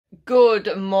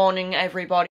Good morning,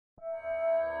 everybody.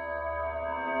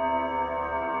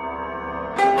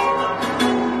 Now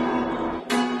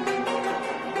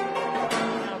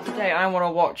today I want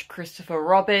to watch Christopher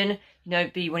Robin, you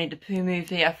know, the Winnie the Pooh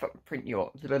movie.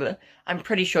 I'm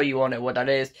pretty sure you all know what that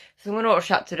is. So I'm going to watch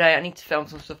that today. I need to film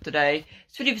some stuff today.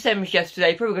 It's pretty the same as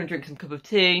yesterday. Probably going to drink some cup of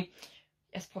tea.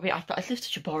 Yes, probably. I've lived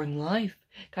such a boring life.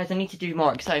 Guys, I need to do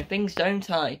more exciting things,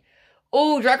 don't I?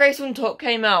 Oh, Drag Race Untucked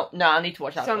came out. Nah, I need to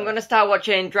watch that. So I'm going to start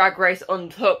watching Drag Race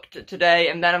Untucked today,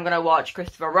 and then I'm going to watch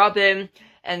Christopher Robin,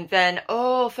 and then,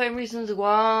 13 Reasons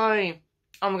Why.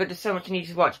 Oh my god, there's so much I need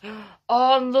to watch.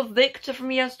 Oh, Love Victor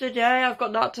from yesterday. I've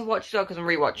got that to watch still because I'm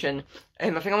rewatching. I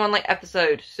think I'm on like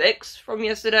episode 6 from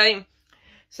yesterday.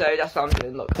 So that's what I'm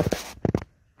doing, look.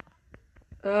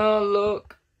 Oh,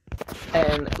 look.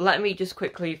 Let me just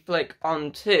quickly flick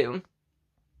on to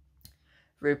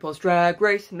RuPaul's Drag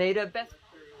Race made a best.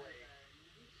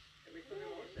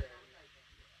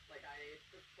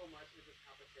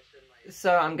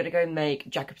 So I'm gonna go make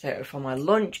jacket potato for my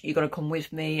lunch. You're gonna come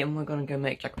with me and we're gonna go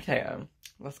make jacket potato.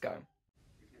 Let's go.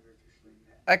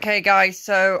 Okay guys,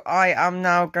 so I am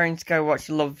now going to go watch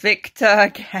Love Victor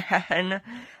again.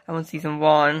 I'm on season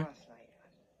 1.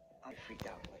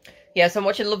 Yes, I'm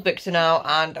watching Love Victor now,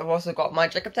 and I've also got my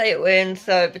jacket potato in,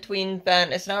 so between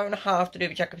then, it's an hour and a half to do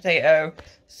the jacket potato,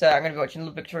 so I'm going to be watching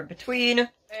Love Victor in between.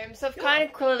 So I've kind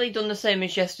of clearly done the same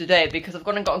as yesterday, because I've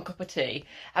gone and got a cup of tea.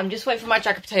 I'm just waiting for my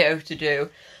jacket potato to do,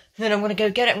 then I'm going to go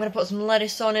get it. I'm going to put some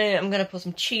lettuce on it, I'm going to put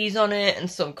some cheese on it,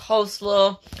 and some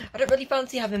coleslaw. I don't really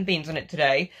fancy having beans on it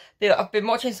today, but I've been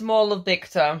watching some more Love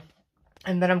Victor,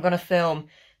 and then I'm going to film.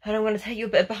 And I'm going to take you a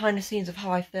bit behind the scenes of how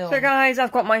I film. So guys,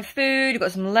 I've got my food,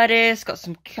 got some lettuce, got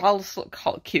some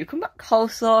cucumber,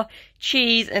 coleslaw,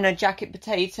 cheese, and a jacket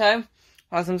potato.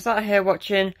 As I'm sat here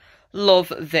watching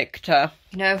Love Victor.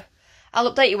 You know,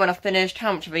 I'll update you when I've finished,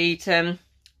 how much I've eaten.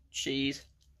 Cheese.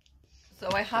 So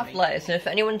I have lettuce, and if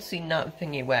anyone's seen that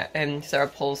thingy where Sarah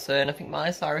Paulson, I think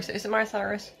Miley Cyrus, is it Miley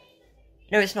Cyrus?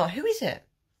 No, it's not. Who is it?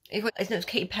 It's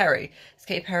Katy Perry. It's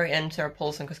Katy Perry and Sarah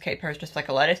Paulson, because Katy Perry's just like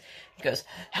a lettuce. He goes,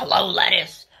 "Hello,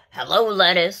 lettuce. Hello,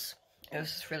 lettuce." It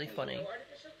was just really funny. No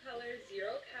artificial colors,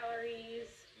 0 calories.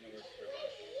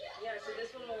 Yeah, so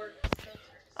this one will work.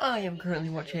 I am currently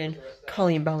watching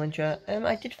Colleen Ballinger.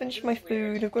 I did finish my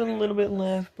food. I've got a little bit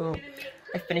left, but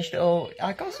I finished it all.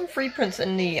 I got some free prints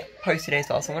in the post today as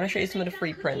well, so I'm going to show you some of the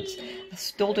free prints. I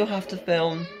still do have to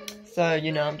film, so,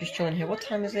 you know, I'm just chilling here. What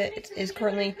time is it? It is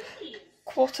currently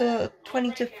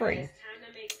 20 to 3.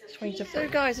 So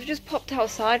guys, I've just popped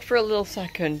outside for a little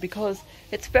second because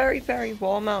it's very, very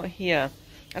warm out here.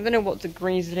 I don't know what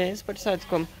degrees it is, but I decided to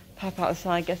come pop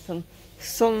outside, get some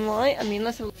sunlight. I mean,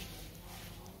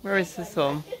 where is the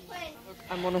sun?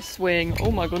 I'm on a swing. Oh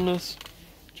my goodness.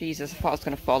 Jesus, I thought I was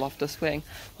going to fall off the swing.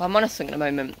 Well, I'm on a swing at the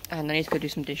moment, and I need to go do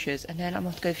some dishes, and then I'm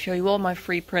going to go show you all my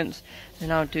free prints,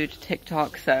 and I'll do the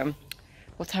TikTok. So,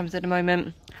 what time is it at the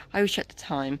moment? I always check the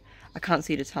time. I can't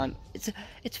see the time. It's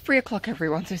 3 o'clock,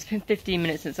 everyone, so it's been 15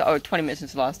 minutes since, 20 minutes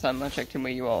since the last time I checked in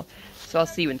with you all. So I'll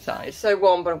see you inside. It's so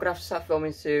warm, but I'm going to have to start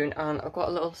filming soon, and I've got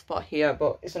a little spot here,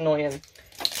 but it's annoying.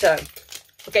 So,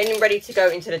 we're getting ready to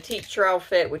go into the teacher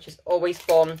outfit, which is always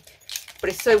fun, but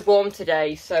it's so warm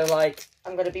today, so, like,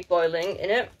 I'm going to be boiling in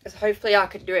it. So hopefully I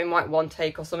could do it in, like, one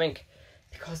take or something,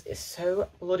 because it's so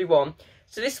bloody warm.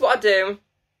 So this is what I do.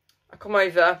 I come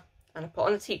over, and I put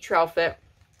on the teacher outfit,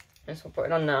 and so I'll put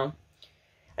it on now.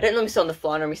 I don't normally sit on the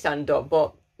floor, I normally stand up,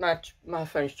 but my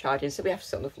phone's charging, so we have to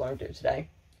sit on the floor and do it today.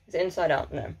 Is it inside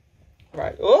out? No.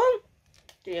 Right. Oh!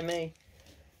 Dear me.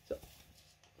 So,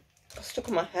 I stuck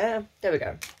on my hair. There we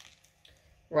go.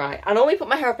 Right. I normally put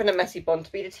my hair up in a messy bun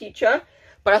to be the teacher,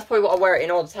 but that's probably what I wear it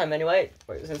in all the time anyway.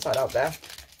 But it was inside out there.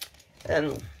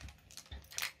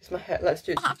 It's my hair. Let's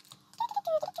do it. There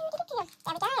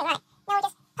we go. Right. Now we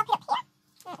just pop it up here.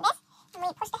 Like this. And we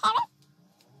push the hair in.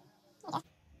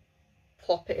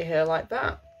 Plop it here like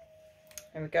that.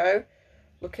 There we go.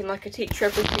 Looking like a teacher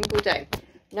every single day.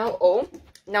 Now what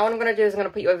I'm going to do is I'm going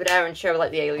to put you over there and show like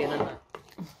the alien and that.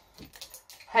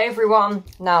 Hey everyone.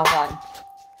 Now then.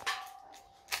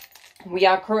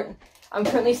 I'm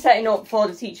currently setting up for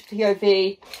the teacher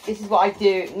POV. This is what I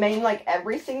do. Mainly like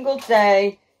every single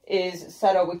day is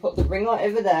set up. We put the ring light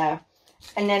over there.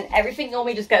 And then everything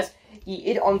normally just gets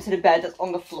yeeted onto the bed that's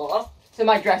on the floor. So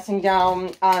my dressing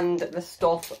gown and the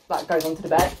stuff that goes onto the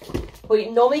bed. But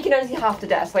normally you can only see half the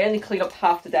desk, so I only clean up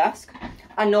half the desk.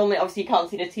 And normally, obviously, you can't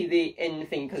see the TV in the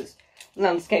thing because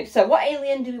landscape. So what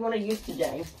alien do we want to use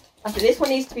today? I said this one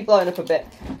needs to be blown up a bit.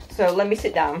 So let me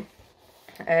sit down.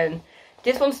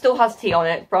 This one still has tea on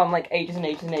it from like ages and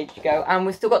ages and ages ago. And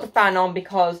we've still got the fan on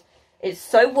because it's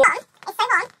so warm. It's so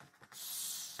warm.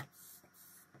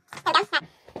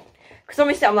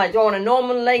 obviously I'm like, do I want a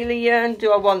normal alien?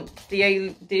 Do I want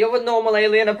the other normal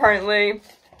alien apparently?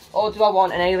 Or do I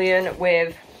want an alien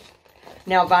with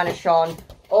now vanish on?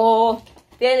 Or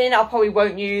the alien I probably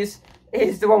won't use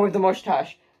is the one with the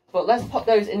mustache. But let's pop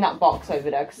those in that box over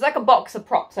there. Because there's like a box of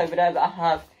props over there that I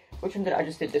have. Which one did I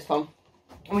just did this one?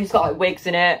 And we just got like wigs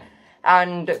in it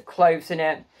and clothes in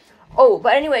it. Oh,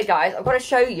 but anyway guys, I've got to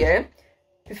show you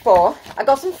before. I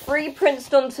got some free prints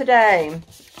done today.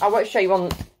 I won't show you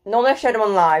on, normally I show them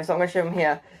on live, so I'm going to show them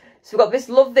here. So we've got this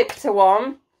Love Victor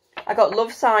one. I got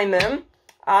Love Simon.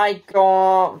 I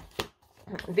got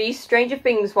these Stranger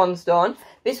Things ones done.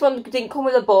 This one didn't come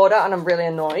with a border and I'm really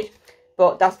annoyed.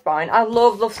 But that's fine. I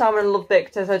love Simon and Love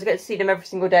Victor, so to get to see them every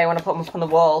single day when I put them up on the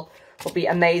wall will be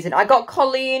amazing. I got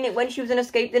Colleen when she was in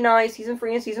Escape the Night, Season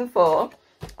 3 and Season 4.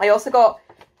 I also got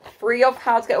 3 of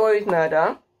How to Get Away with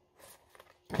Murder.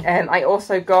 I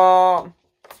also got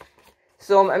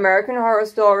some American Horror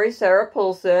Story, Sarah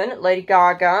Paulson, Lady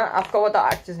Gaga. I forgot what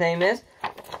that actor's name is.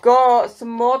 Got some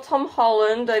more Tom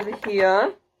Holland over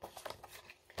here.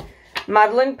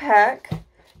 Madeline Peck.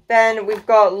 Then we've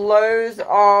got loads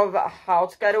of How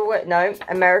to Get Away... No,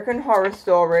 American Horror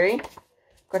Story.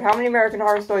 God, how many American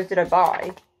Horror Stories did I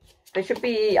buy? They should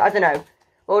be... I don't know.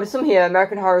 Well, there's some here.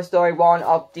 American Horror Story, one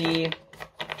of the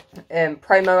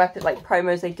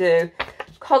promos they do.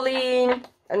 Colleen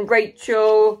and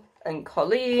Rachel and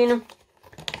Colleen.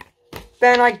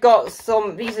 Then I got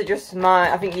some... These are just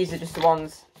my... I think these are just the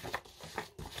ones...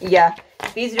 Yeah.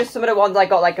 These are just some of the ones I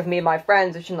got, like, of me and my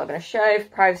friends, which I'm not going to show for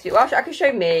privacy. Well, actually, I can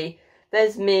show me.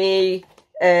 There's me.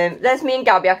 There's me and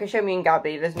Gabby. I can show me and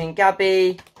Gabby. There's me and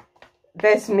Gabby.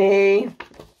 There's me.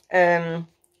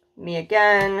 Me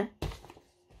again.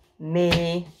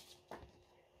 Me.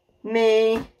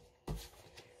 Me.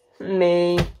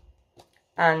 Me.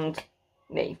 And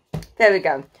me. There we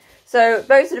go. So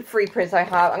those are the free prints I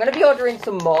have. I'm going to be ordering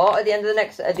some more at the end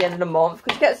of the month,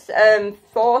 because you get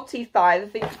 45, I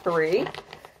think, free.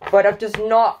 But I've just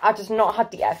not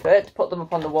had the effort to put them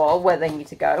up on the wall where they need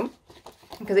to go,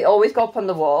 because they always go up on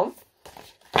the wall,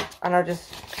 and I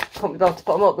just can't be able to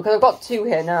put them up because I've got 2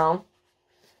 here now,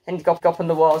 and to go up on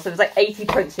the wall. So there's like 80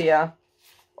 prints here,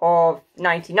 or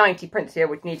 90 prints here,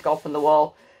 which need to go up on the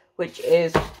wall, which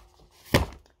is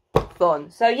fun.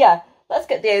 So yeah. Let's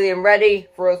get the alien ready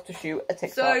for us to shoot a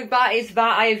TikTok. So that is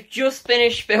that. I've just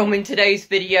finished filming today's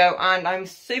video and I'm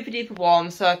super duper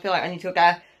warm, so I feel like I need to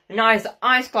get a nice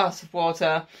ice glass of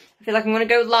water. I feel like I'm going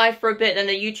to go live for a bit, then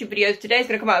the YouTube videos. Today's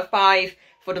going to come out at 5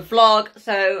 for the vlog,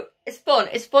 so it's fun.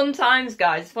 It's fun times,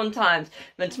 guys. It's fun times.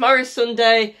 Then tomorrow's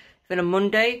Sunday. Then on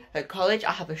Monday at college,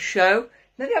 I have a show.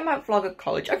 Maybe I might vlog at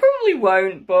college. I probably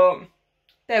won't, but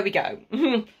there we go.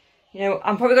 You know,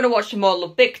 I'm probably going to watch some more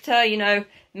Love Victor, you know.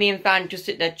 Me and Van just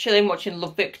sit there chilling, watching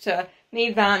Love Victor.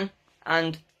 Me, Van,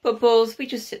 and Bubbles, we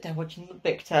just sit there watching Love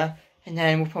Victor. And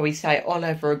then we'll probably say it all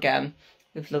over again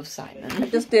with Love Simon. I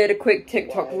just did a quick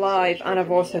TikTok live, and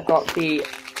I've also got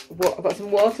I've got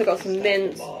some water, got some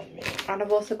mints, and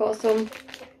I've also got some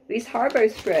these Haribo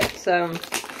strips.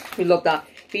 We love that.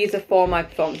 These are for my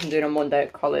performance I'm doing on Monday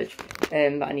at college.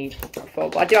 That I need for.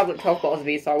 But I do have like 12 bottles of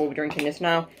these, so I will be drinking this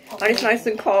now. And it's nice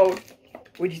and cold,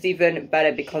 which is even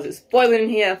better because it's boiling in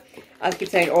here, as you can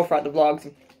see all throughout the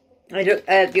vlogs. I do,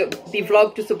 the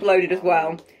vlog just uploaded as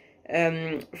well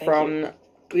from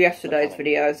yesterday's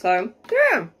video, so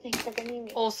yeah.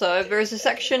 Also, there is a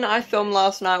section I filmed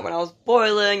last night when I was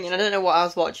boiling, and I don't know what I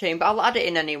was watching, but I'll add it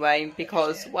in anyway,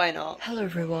 because why not? Hello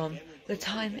everyone, the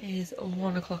time is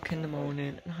 1 o'clock in the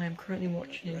morning, and I am currently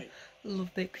watching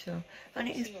Love Victor, and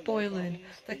it is boiling.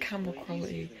 The camera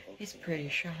quality is pretty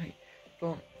shy,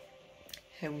 but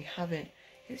here we have it.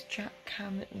 It's Jack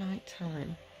Cam at night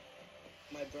time.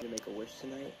 My brother make a wish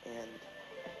tonight, and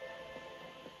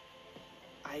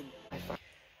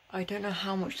I don't know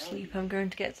how much sleep I'm going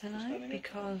to get tonight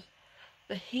because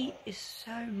the heat is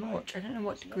so much. I don't know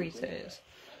what degrees it is,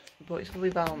 but it's going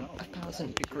to be about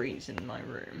 1,000 degrees in my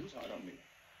room.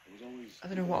 I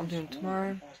don't know what I'm doing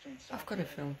tomorrow. I've got to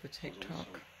film for TikTok.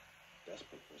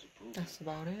 That's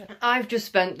about it. I've just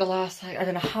spent the last, like, I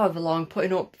don't know however long,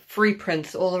 putting up free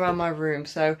prints all around my room.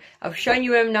 So I've shown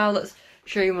you them, now let's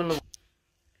show you on the wall.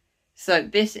 So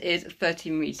this is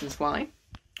 13 Reasons Why.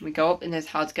 We go up and there's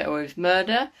How to Get Away with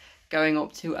Murder. Going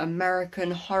up to American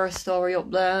Horror Story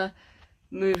up there.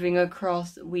 Moving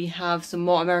across, we have some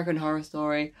more American Horror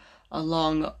Story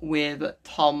along with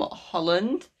Tom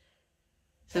Holland.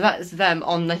 So that is them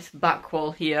on this back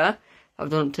wall here. I've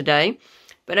done today.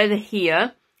 But over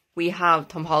here, we have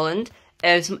Tom Holland.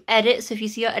 Some edits, if you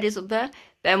see our edits up there.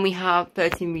 Then we have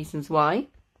 13 Reasons Why.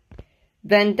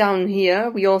 Then down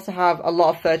here, we also have a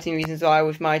lot of 13 Reasons Why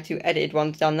with my 2 edited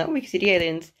ones down there. We can see the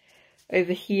aliens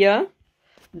over here.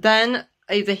 Then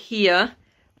over here,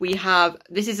 we have,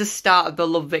 this is the start of the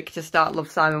Love Victor, Start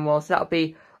Love Simon wall, so that'll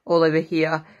be all over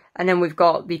here. And then we've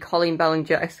got the Colleen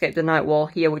Ballinger Escape the Night wall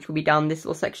here, which will be down this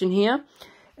little section here.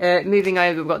 Moving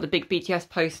over, we've got the big BTS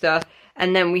poster.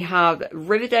 And then we have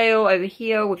Riverdale over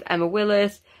here with Emma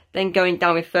Willis. Then going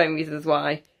down with 13 Reasons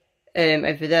Why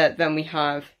over there. Then we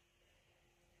have,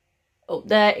 up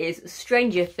there is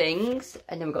Stranger Things.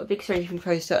 And then we've got the big Stranger Things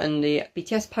poster and the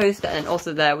BTS poster. And then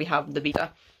also there we have the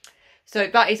beta. So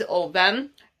that is all of them.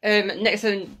 Next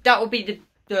one, that will be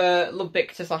the Love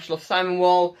Victor / Love Simon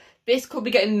wall. This could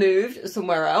be getting moved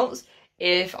somewhere else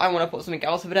if I want to put something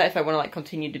else over there. If I want to like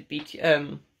continue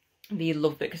the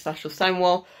Love Victor / Love Simon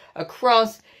wall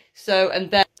across. So,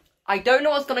 and then I don't know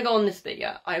what's going to go on this bit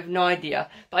yet. I have no idea.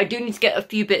 But I do need to get a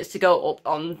few bits to go up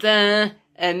on there.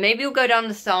 And maybe it'll go down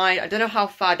the side. I don't know how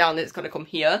far down it's going to come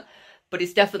here. But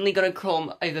it's definitely going to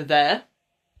come over there.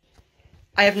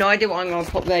 I have no idea what I'm going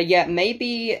to put there yet.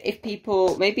 Maybe if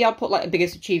people... Maybe I'll put like the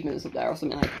biggest achievements up there or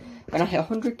something like when I hit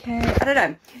 100k. I don't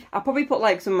know. I'll probably put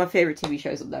like some of my favourite TV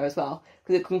shows up there as well.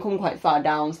 Because it can come quite far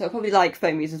down. So probably like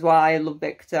 13 Reasons Why, Love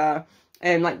Victor.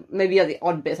 Like maybe the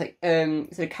odd bits like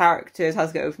sort of characters, How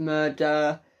to Get Over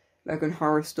Murder, American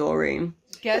Horror Story.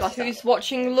 Guess who's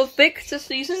watching Love Victor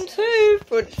season 2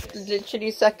 for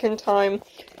literally second time.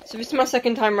 So this is my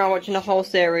second time around watching the whole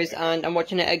series and I'm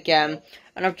watching it again.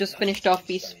 And I've just finished off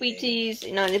these sweeties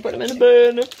and I need to put them in the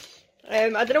bin. I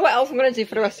don't know what else I'm going to do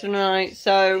for the rest of the night,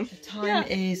 so... The time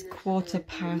is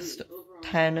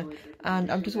 10:15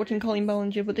 and I'm just watching Colleen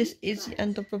Ballinger, but this is the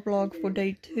end of the vlog for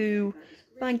day 2.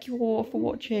 Thank you all for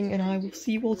watching and I will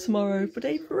see you all tomorrow for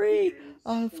day 3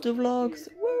 of the vlogs.